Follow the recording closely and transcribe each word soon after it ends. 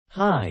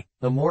Hi,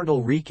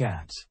 Immortal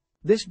Recaps.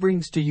 This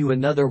brings to you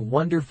another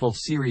wonderful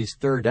series'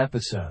 third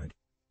episode.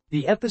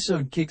 The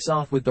episode kicks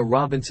off with the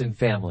Robinson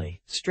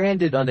family,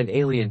 stranded on an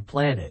alien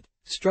planet,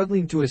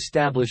 struggling to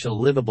establish a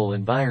livable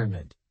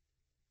environment.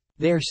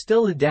 They are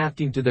still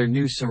adapting to their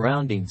new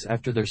surroundings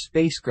after their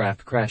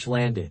spacecraft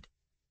crash-landed.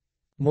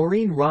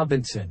 Maureen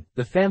Robinson,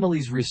 the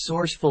family's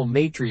resourceful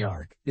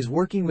matriarch, is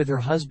working with her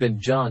husband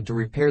John to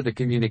repair the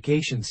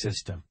communication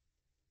system.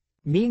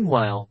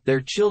 Meanwhile, their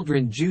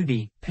children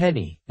Judy,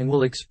 Penny, and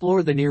will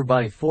explore the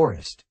nearby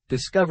forest,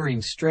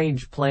 discovering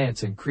strange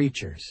plants and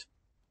creatures.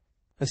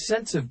 A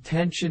sense of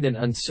tension and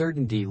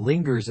uncertainty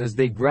lingers as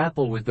they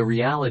grapple with the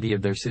reality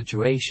of their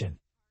situation.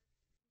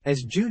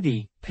 As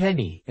Judy,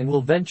 Penny, and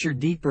will venture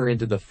deeper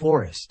into the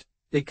forest,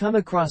 they come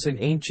across an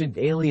ancient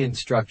alien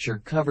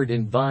structure covered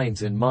in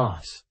vines and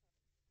moss.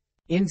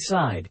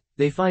 Inside,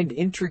 they find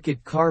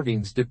intricate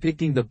carvings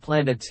depicting the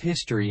planet's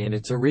history and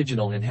its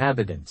original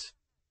inhabitants.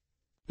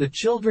 The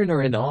children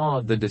are in awe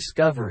of the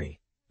discovery,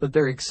 but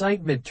their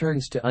excitement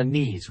turns to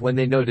unease when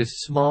they notice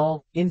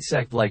small,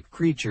 insect-like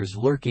creatures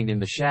lurking in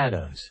the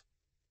shadows.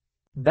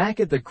 Back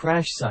at the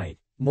crash site,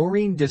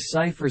 Maureen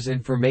deciphers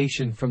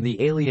information from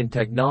the alien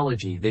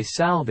technology they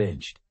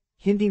salvaged,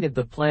 hinting at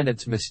the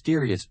planet's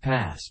mysterious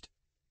past.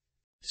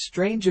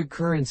 Strange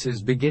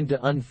occurrences begin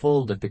to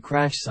unfold at the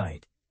crash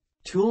site.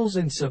 Tools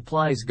and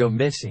supplies go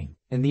missing,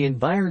 and the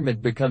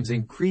environment becomes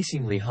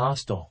increasingly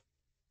hostile.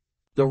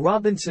 The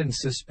Robinsons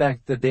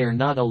suspect that they are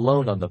not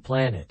alone on the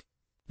planet.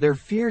 Their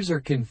fears are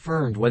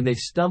confirmed when they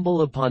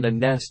stumble upon a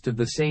nest of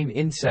the same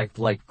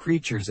insect-like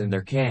creatures in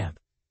their camp.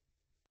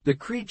 The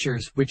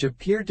creatures, which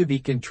appear to be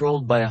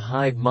controlled by a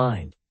hive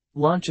mind,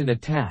 launch an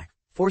attack,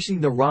 forcing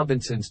the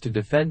Robinsons to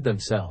defend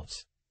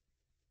themselves.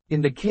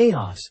 In the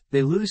chaos,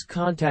 they lose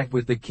contact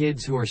with the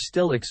kids who are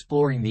still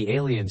exploring the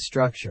alien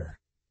structure.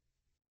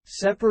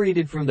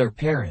 Separated from their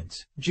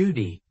parents,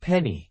 Judy,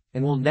 Penny,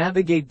 and will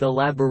navigate the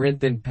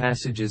labyrinthine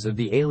passages of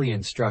the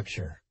alien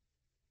structure.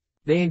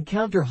 They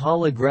encounter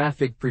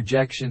holographic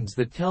projections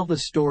that tell the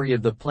story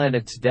of the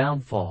planet's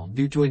downfall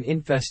due to an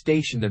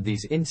infestation of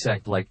these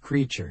insect-like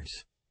creatures.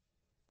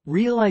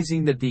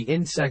 Realizing that the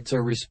insects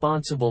are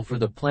responsible for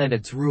the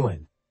planet's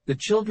ruin, the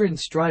children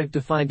strive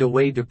to find a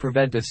way to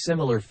prevent a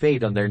similar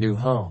fate on their new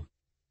home.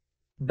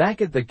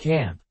 Back at the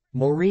camp,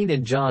 Maureen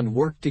and John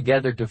work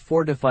together to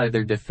fortify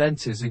their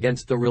defenses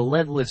against the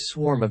relentless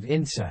swarm of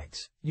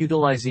insects,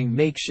 utilizing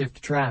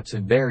makeshift traps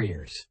and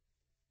barriers.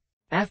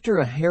 After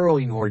a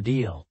harrowing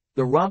ordeal,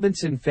 the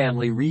Robinson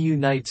family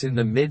reunites in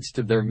the midst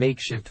of their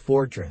makeshift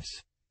fortress.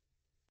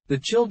 The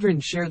children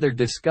share their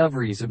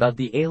discoveries about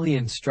the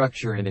alien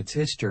structure and its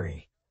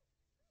history.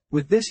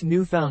 With this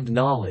newfound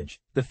knowledge,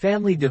 the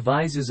family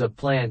devises a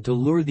plan to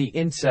lure the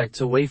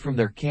insects away from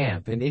their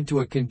camp and into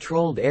a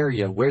controlled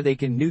area where they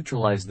can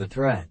neutralize the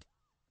threat.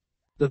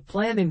 The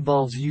plan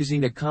involves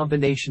using a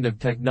combination of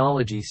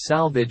technology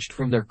salvaged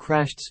from their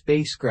crashed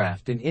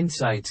spacecraft and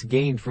insights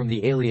gained from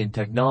the alien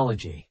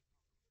technology.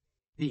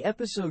 The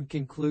episode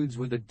concludes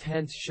with a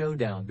tense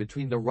showdown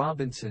between the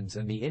Robinsons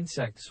and the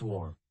insect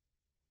swarm.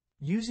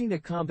 Using a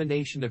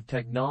combination of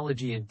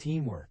technology and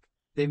teamwork,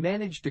 they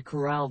manage to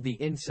corral the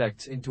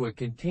insects into a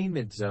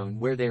containment zone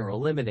where they are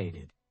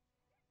eliminated.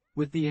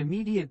 With the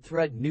immediate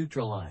threat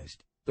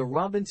neutralized, the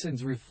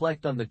Robinsons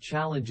reflect on the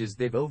challenges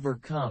they've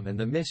overcome and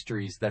the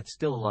mysteries that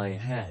still lie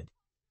ahead.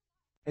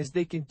 As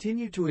they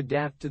continue to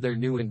adapt to their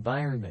new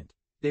environment,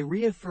 they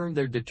reaffirm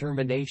their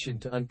determination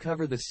to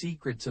uncover the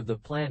secrets of the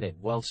planet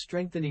while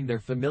strengthening their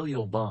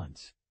familial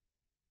bonds.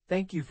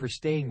 Thank you for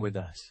staying with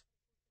us.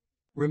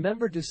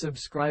 Remember to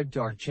subscribe to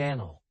our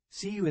channel.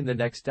 See you in the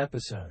next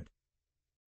episode.